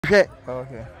Okay.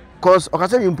 Cause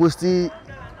okay, you posted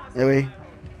anyway.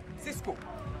 Cisco.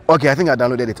 Okay, I think I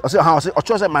downloaded it. I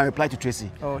chose my reply to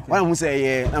Tracey. Okay. When I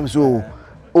say yeah, I'm so.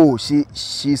 Oh, she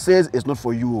says it's not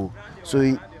for you.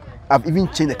 So I've even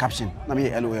changed the caption. I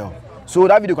mean, LOL. So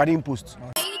that video I didn't post.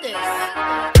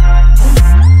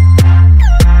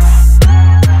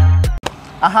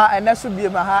 And that's would be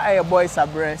a boy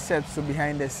Sabre set so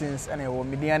behind the scenes and a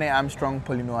Mediana Armstrong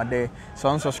Poleeno there. So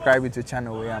unsubscribe to the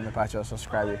channel where I'm a patch or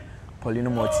subscribe. Poleeno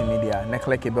Multimedia. Next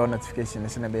like a bell notification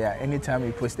is in there. Anytime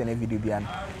we post any video beyond,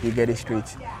 you get it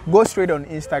straight. Go straight on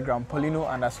Instagram,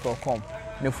 Poleeno_com.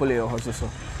 No follow your hustle.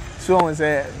 So I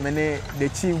say the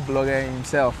chief blogger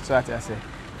himself, so I say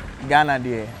Ghana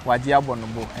there, Wajia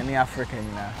Bonobo, any African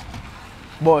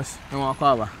boss, no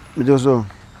Wakaba. It also.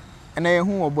 And then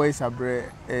who boys are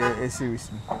a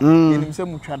series.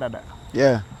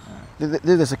 Yeah. This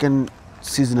is the second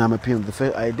season I'm appearing.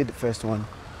 I did the first one.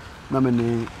 I'm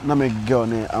a girl,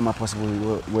 I'm a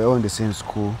possible. We're all in the same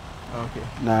school. Okay.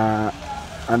 Now,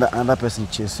 another person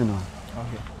chasing, you know.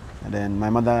 Okay. And then my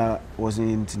mother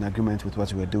wasn't in agreement with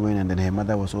what we were doing, and then her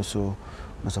mother was also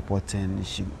not supporting.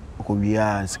 She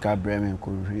could scab Bremen,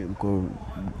 could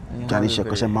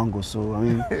mango. So I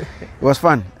mean, it was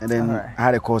fun. And then I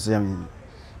had a course. I mean,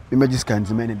 images can't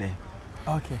many day.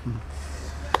 Okay.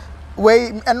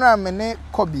 Wait, and I'm a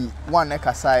Kobe one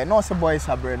ekasai. No, se boys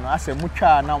are brand. I say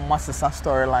mucha now master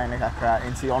storyline ekakra.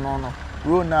 Into no.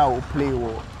 Rule now play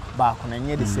war back on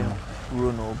any the same.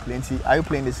 No, plenty. Are you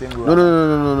playing the same role?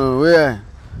 No. Yeah,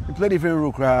 you play different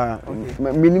role. Okay.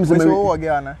 My name is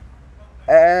Mogana.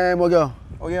 Mogo.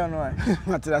 Oh yeah, no.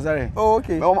 Matilda Asare. Oh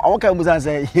okay. I want to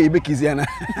say he be kisiana.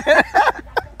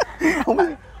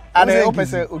 And I hope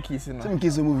say ukisi no. Some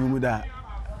kiss movie muda.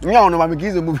 Me I no me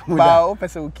kiss movie muda. Ba hope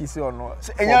say ukisi or no.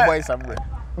 For boys somewhere.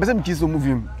 But some kiss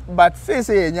movie. But say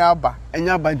enya ba.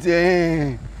 Enya ba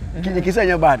nti kiss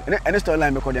enya bad. And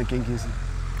storyline me call them king kiss.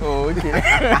 Oh, okay.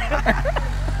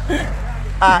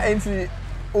 And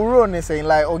Uro ne saying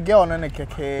like, oh, girl, no,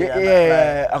 keke.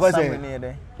 Yeah. I was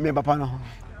saying, me papa no.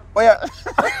 Oh yeah.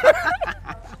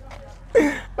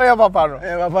 Oh yeah, papa no.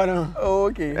 Yeah, papa no. Oh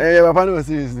okay. Yeah, papa no was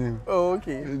serious name. Oh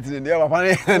okay. Yeah, papa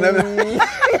no.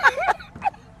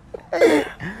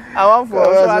 I want for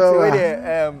so wait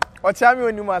there. What time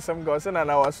you knew some girls and I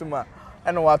was suma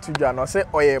and what to do? I say,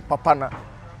 oh yeah, papa na.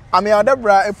 I mean, other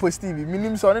bra a post TV.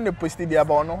 Minimum son in the post TV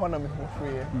about no one of me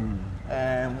free.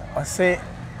 I say,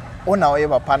 oh now you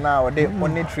have a pana or they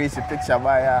only trace a picture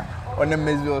by on the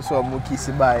Mzbel so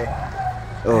Mukisi by.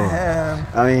 Oh,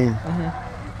 I mean,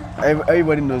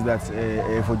 everybody knows that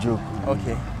for joke.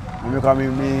 Okay. When you come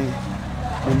me,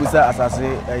 Busa Asase,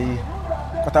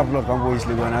 a quarter block can go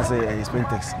easily when I say a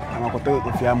Spentex. I'm a quarter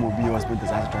if you are mobile or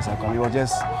Spentex. It was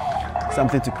just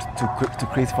something to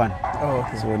create fun. Oh,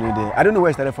 okay. So I don't know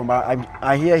where it started from, but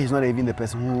I hear he's not even the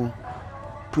person who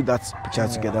put that picture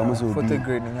together. Almost will be a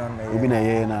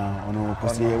year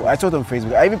now. I saw it on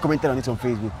Facebook. I even commented on it on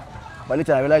Facebook. But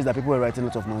later I realized that people were writing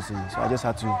lots of nonsense. So I just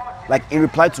had to, like, in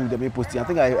reply to the main posting, I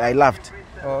think I laughed.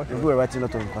 Oh, okay. People were writing a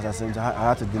lot of nonsense. I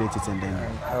had to delete it and then.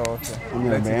 Oh, okay.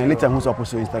 And later I also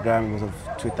posted on Instagram, it was on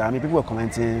Twitter. I mean, people were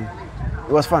commenting.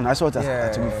 It was fun. I saw it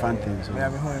as a fun thing. So. Yeah,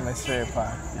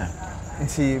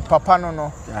 see, Papa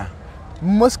no. Yeah.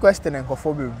 Most question and be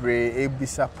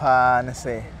bisapa and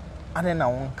say, I don't know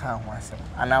one can once.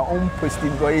 And our own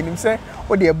posting going him say,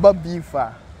 oh, the above beef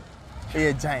a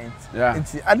giant. Yeah.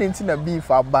 I didn't see the beef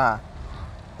a bar.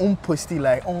 Posting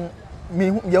like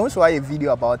me, you also have a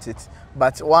video about it,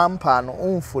 but one pan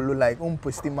follow like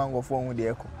posting mango phone with the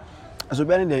echo. So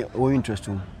behind the interest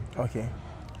too. Okay.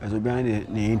 So behind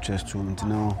the interest too, you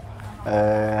know,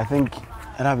 I think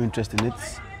I have interest in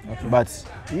it. Okay. But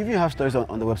you even have stories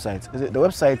on the website. The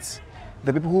website,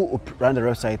 the people who run the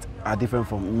website are different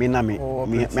from me.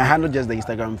 I handle just the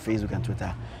Instagram, Facebook, and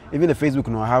Twitter. Even the Facebook,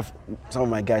 I have some of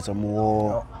my guys on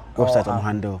more website on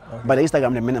handle. Okay. But the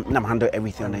Instagram, I handle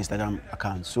everything on the Instagram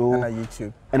account. So and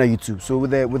YouTube. So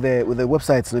with the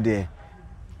websites, there.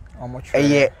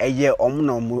 A year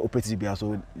more operative,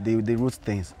 so they wrote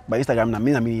things. But Instagram, I'm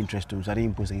really interested, so I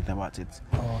didn't post anything about it.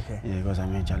 Oh, okay. Yeah, because I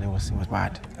mean, Charlie it was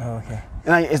bad. Oh, okay.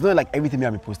 And it's not like everything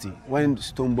I'm posting. When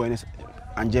Stoneboy,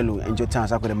 Angelo, and Joe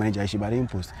Tans, I could manage, but I didn't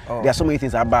post. Oh. There are so many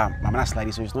things about. I'm not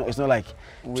sliding, so it's not like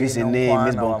Tracey name,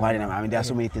 Mzbel Kani. I mean, there are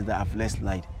so many things that I've less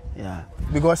slide. Yeah.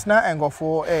 Because now I go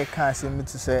for a can't seem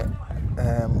to say.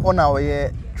 On our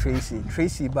year,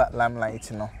 Tracey but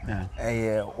limelight, no.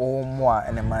 Yeah. All more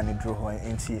and a man drew her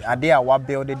into. I dare what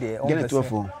build it there. Get it to a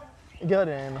phone. Get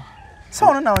it.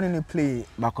 So now when you play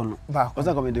back. What's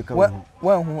that coming to come?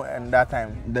 When who and that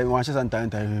time? They want us and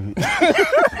time.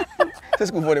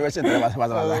 school for the version.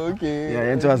 Okay.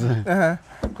 Yeah, it was.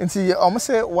 And see, almost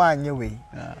say one your way.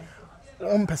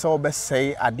 Person best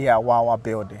say idea wow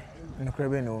build in the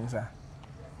crib no sir.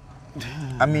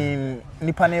 I mean,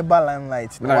 nipa neighbor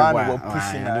limelight. No one will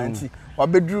pushing and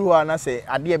what bedrew and I say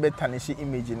idea better than she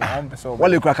image in one person.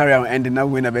 Wale carry and now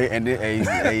win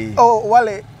a oh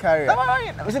Wale carry.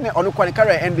 We say on the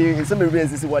carry and in some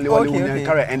reasons Wale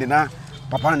carry and now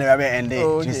Papa never end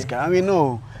Jessica. I mean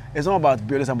no. It's not about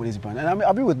building somebody's brand. And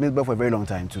I've been with Mzbel for a very long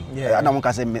time too. Yeah. And I won't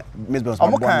say Mzbel's my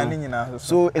brand.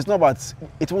 So it's not about,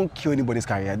 it won't kill anybody's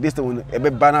career. This one, a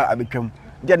banner I become,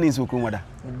 that needs to come with that.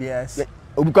 Yes.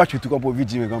 We got you to go for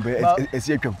video, it's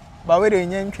your come. But we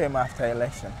didn't came after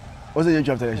election. What's the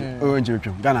after election? Oh, in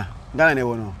Ghana. Ghana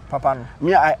never know. Papa no.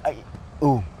 Me,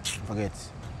 forget.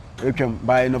 We come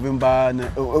by November. I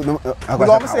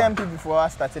was MP before I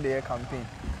started the campaign.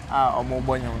 Oh,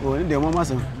 the mama,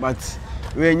 but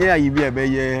when you be a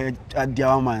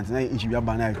diamond, it should be a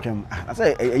banner. I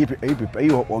say,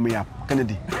 you or me up,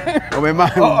 Kennedy. Or my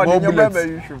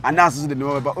and that's the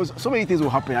number. But so many things will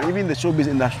happen. And even the showbiz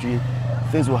industry,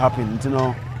 things will happen. You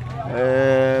know,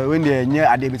 when they're near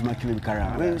a David McKinley career.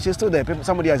 I mean, she's still there.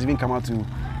 Somebody has even come out to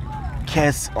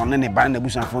curse on any band, the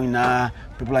bush and phone now.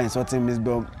 People are insulting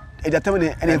Mzbel. If you tell me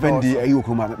anything, you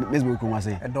come up, Mzbel come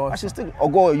say. I should still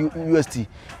go UST.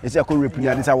 It's a cool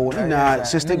represent. It's our in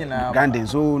system grinding,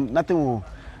 so nothing will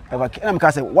ever. I'm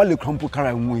gonna say what the crumple carry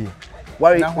away.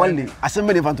 Why? I say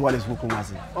many fans to what is come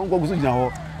say. I'm going to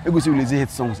now. You go see release hit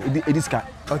songs. It is cat.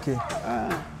 Okay.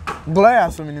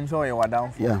 Gloria, so minim say you were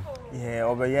down. Yeah. Yeah.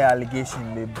 Over here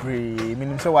allegation they bring.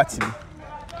 Minim say what to me.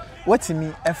 What to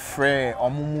me? A friend or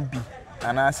mumu be.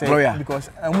 And I say Gloria. Because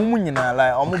mumu nyina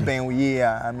like omo ben we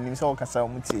here. I mean say okasa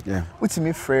omuti. Yeah. What to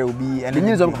me friend will be and the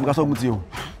news of okasa omuti.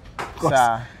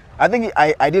 I think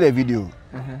I did a video.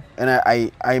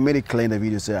 And I made it clear in the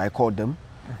video. So I called them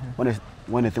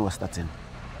when the thing was starting.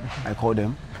 I called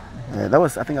them. That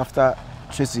was I think after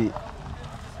Tracey.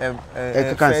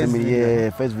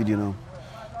 First video no.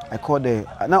 I called the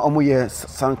now almost year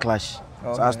sound clash.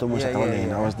 Okay. So I asked almost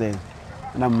I was there.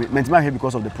 And I'm meant to hear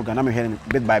because of the program. I'm hearing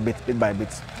bit by bit.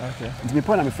 Okay. To be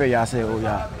point I'm afraid I say, oh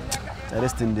yeah,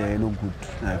 this thing there no good.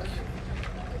 Like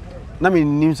now me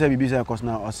new say BBC because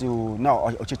now I see now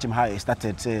I check him how it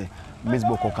started say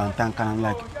Mzbel Kani Papa I'm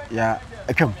like yeah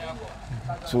I come.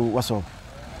 So what's up?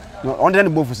 No, on the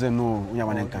both say no we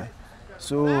are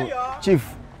so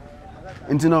chief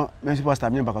into no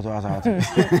superstar me back to us.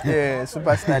 Yeah,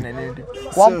 superstar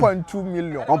 1.2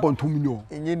 million. 1.2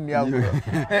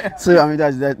 million. So I mean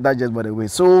that's just by the way.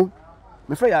 So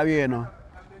my friend are here no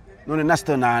the next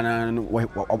turn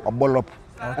a ball up.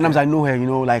 And I'm like, I know her, you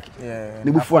know, like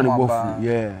the before and the both.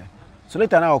 Yeah. So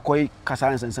later now, I call Kasa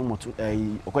and some more. I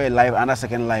call live, another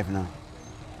second live now.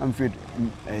 I'm afraid,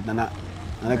 Nana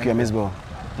Mzbel.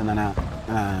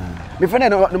 My friend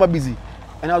no busy,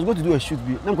 and I was going to do a shoot.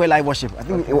 I'm quite live worship. I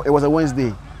think it was a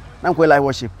Wednesday. I'm quite live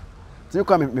worship. So you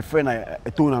come, my friend, I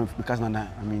told him because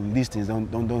Nana, I mean, these things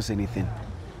don't say anything.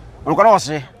 I'm gonna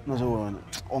say no so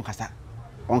on Kasa,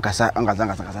 and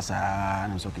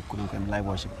I'm so okay. Couldn't come live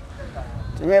worship.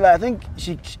 Well, I think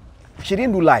she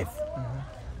didn't do live.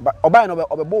 But Oba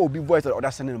no be voice or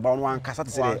that sending about one cassette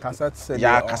say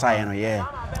yeah kasa yeah.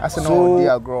 I said no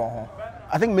dear grow.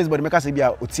 I think Mzbel make us say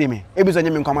bia otime. Ebi so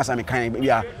nyem come me kan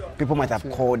bia people might have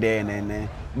called there and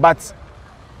but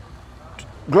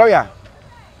Gloria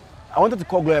I wanted to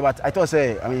call Gloria but I thought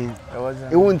say I mean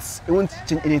it won't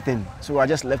change anything. So I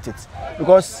just left it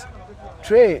because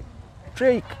Trey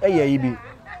be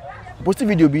post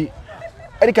video be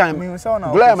any kind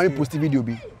Gloria my post video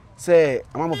be say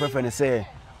I'm my friend say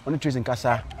on Tracey in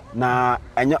Casa na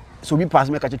so we pass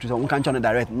me catch Tracey we can channel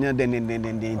direct then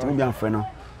to be friend no.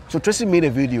 So Tracey made a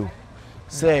video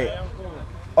say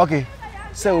okay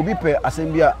say obi pe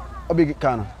asembia obi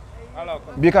kano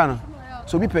bi kano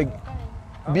so obi pe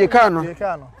bi kano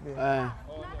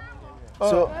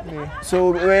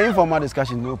so we informal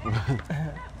discussion no problem.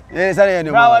 Yeah sorry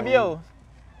anymore.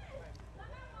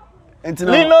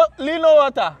 Lino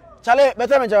water. Chale,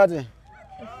 better me chawati.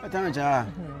 Better me chawa.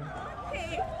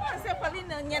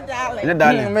 Me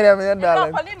darling.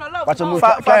 But you move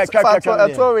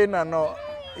no.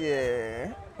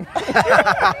 Yeah.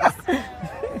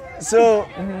 So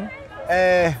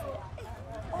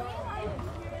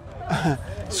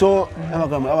so I'm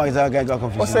going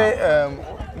confused. Say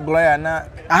Gloria na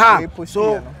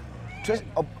so Tracey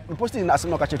posting as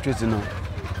no catch Tracey no.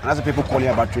 And as people calling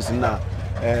about Tracey now.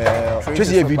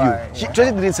 Tracey a video.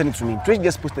 Tracey didn't send it to me. Tracey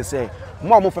just posted say,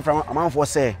 "More from amount for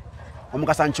say, I'm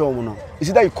no. Is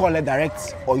it that you call it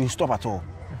direct or you stop at all?"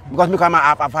 Because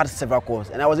I've had several calls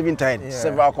and I was even tired.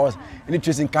 Several calls. And it's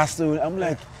Tracey Castle. I'm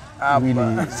like,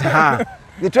 really?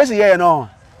 The Tracey here, you know.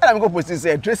 And I'm going to post this.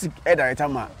 Tracey director,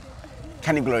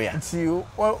 Kani Gloria. See you.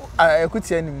 Well, I could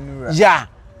see any. Yeah.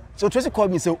 So Tracey called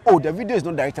me and said, oh, the video is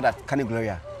not directed at Kani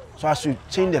Gloria. So I should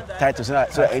change the title so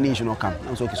that any issue not come.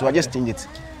 I'm so okay. So I just changed it.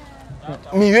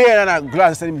 Me and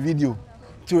Gloria sent me video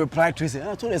to reply Tracey. And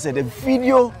I told her, the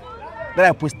video that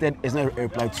I posted is not a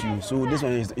reply to you. So this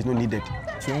one is not needed.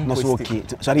 Not so okay.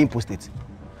 So I didn't post it.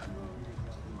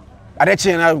 I didn't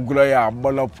change Gloria.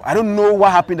 I don't know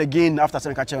what happened again after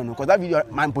sending a channel because that video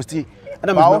man posted.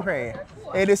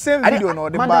 The same video, no,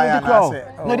 the bar.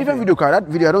 No, different video. That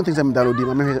video, I don't think I'm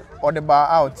downloading. Or the bar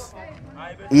out.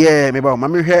 Yeah, maybe.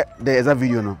 I'm here. There is a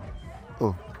video, no.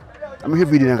 Oh, I'm here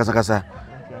video.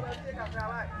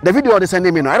 The video they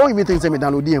sending me, no. I don't even think I'm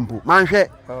downloading. Man, okay.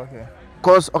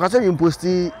 Cause I say you post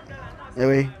it.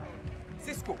 Anyway.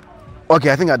 Cisco.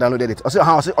 Okay, I think I downloaded it.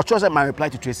 I chose my reply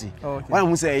to Tracey. Okay. When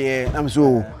I'm say I'm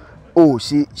so. Oh,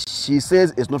 she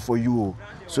says it's not for you.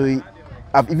 So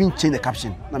I've even changed the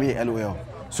caption. I mean, LOL.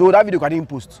 So that video I didn't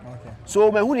post. Okay.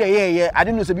 So my who I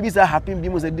didn't know. So BBC happy.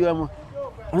 BBC said, "I'm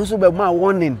also by my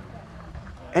warning."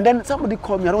 And then somebody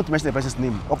called me. I don't want to mention the person's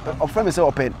name. A friend me say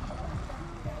open.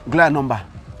 Gloria number.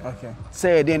 Okay.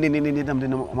 Say then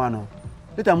man.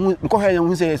 Later I call her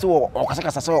and say so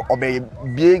so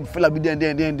big fella be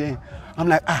then. I'm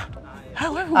like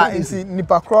you see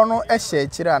nipa chrono e share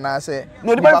chira na say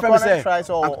no the friend say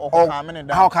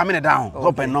how coming it down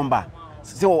open number.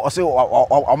 So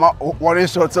worry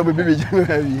short so baby.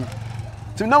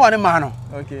 So now one man.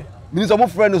 Okay. Me some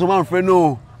friend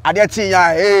no. I dey chin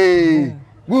ya hey.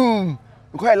 Boom.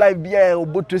 Because live beer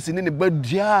about Tracey in the bed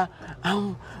yeah.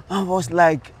 I was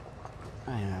like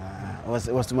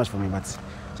it was too much for me, but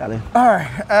Charlie.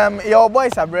 Alright, your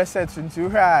boys are breasted into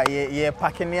her ye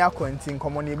packing near Quentin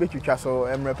common ye bet you so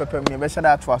pepper me better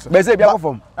that was. But say be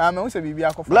from. I want to be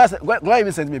Gloria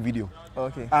even sent me a video.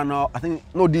 Okay. And I think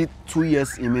no did 2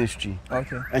 years in ministry.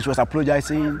 Okay. And she was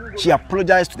apologizing. She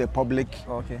apologized to the public.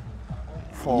 Okay.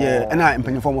 And I'm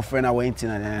paying for my friend I went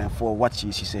in for what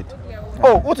she said.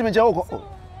 Oh, what to me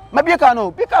maybe I can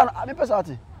know. I'm a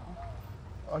person.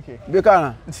 Okay.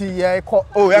 Bekana. Nti ye ko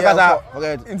kasa.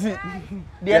 Forget. Nti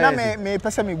de na me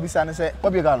pese me bisa ne say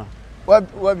what bekana.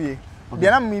 What be? De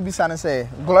na me bisa ne say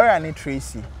Gloria and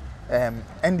Tracey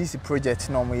NDC project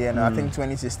no mo ye no I think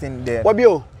 2016 there. What be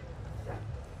o?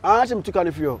 Ah, chim to can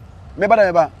feel. Me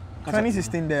bada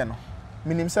 2016 there no.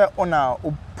 Minim say ona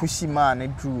pushi man e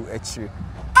drew actually.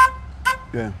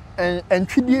 Yeah. And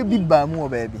twidie bi ba mu o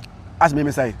baby. As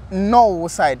me side. No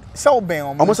side. So ben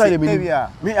on side me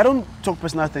I don't talk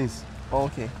personal things.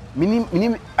 Okay.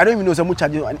 Minim I don't even know so much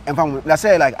charge and let's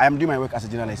say like I am doing my work as a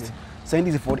journalist. Okay. Saying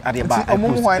this for at the bar. I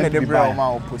post. Why the bra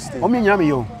ma post. O me nyame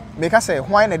yo. Make us say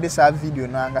why na this video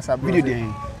no angasa video dey.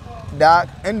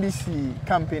 That NDC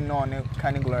campaign no on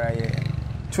Kani Gloria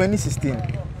 2016. I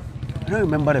don't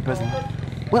remember the person.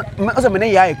 Well, also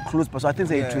me a close person. I think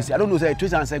say Tracey. I don't know say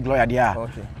Tracey and say Gloria there.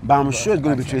 Okay. But I'm sure it's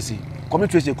going to be Tracey. Come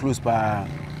Tracey close pa.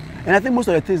 And I think most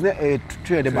of the things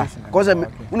trade the back. Because we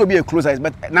no be a close eyes,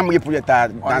 but now we project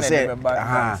that say.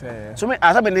 So me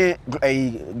as I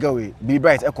go be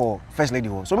bright echo first lady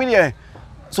ho. So me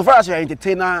so far as you are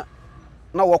entertainer,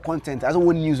 not what content, as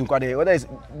one news inquiry, whether it's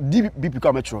deep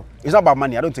become metro. It's not about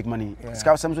money. I don't take money. It's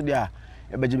something there.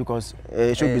 Because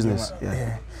show business.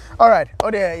 Yeah. All right. Oh,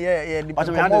 yeah.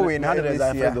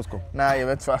 Now you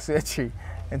better search.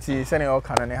 And see, sending all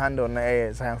kind of handle on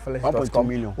Zionfelix. 1.2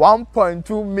 million.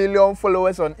 1.2 million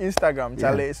followers on Instagram.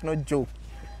 Charlie, it's no joke.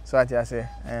 So I just say,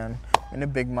 and a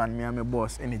big man, me, I'm a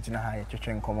boss. Any junior high,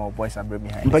 children come out, boys are bring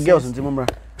behind. But girls, remember,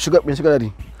 sugar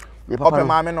daddy. Open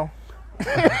mommy no.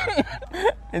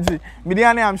 And see,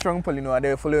 Mediane Armstrong Poleeno.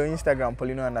 They follow Instagram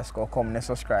Poleeno_com.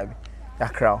 Subscribe.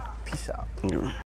 That crowd. Peace out.